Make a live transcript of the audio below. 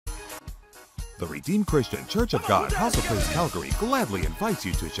The Redeemed Christian Church of God House of Praise Calgary gladly invites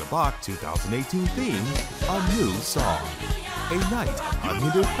you to Shabach 2018 theme, A New Song. A night of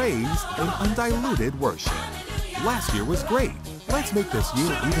unhindered praise and undiluted worship. Last year was great. Let's make this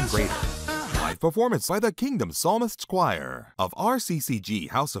year even greater. Live performance by the Kingdom Psalmists Choir of RCCG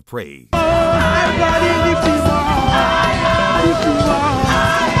House of Praise.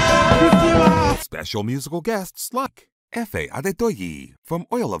 Special musical guests like Efe Adetoyi from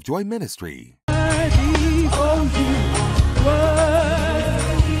Oil of Joy Ministry.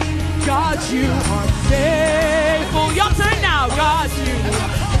 God, you are faithful. Your turn now. God, you are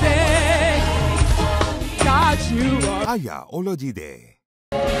faithful. God, you are. Aya Olojide.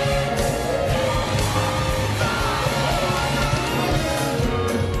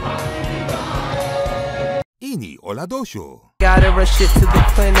 Ini Oladosho. Gotta rush it to the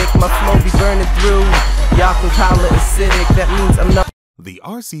clinic, my flow be burning through. Y'all can call it acidic, that means I'm not. The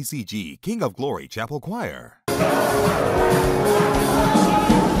RCCG King of Glory Chapel Choir.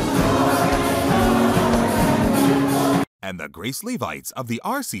 And the Grace Levites of the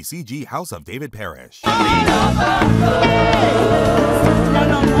RCCG House of David Parish.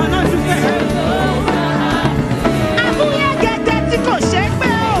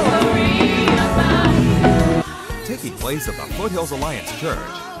 Taking place at the Foothills Alliance Church,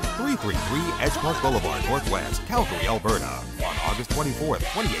 333 Edge Park Boulevard, Northwest, Calgary, Alberta, on August 24th,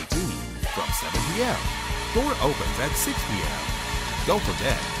 2018, from 7 p.m. Door opens at 6 p.m. Don't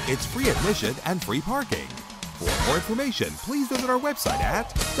forget, it's free admission and free parking. For more information, please visit our website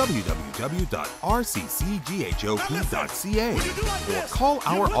at www.rccghop.ca or call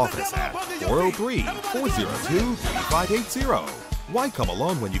our office at 403-402-3580. Why come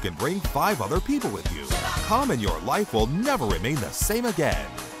alone when you can bring 5 other people with you? Come and your life will never remain the same again.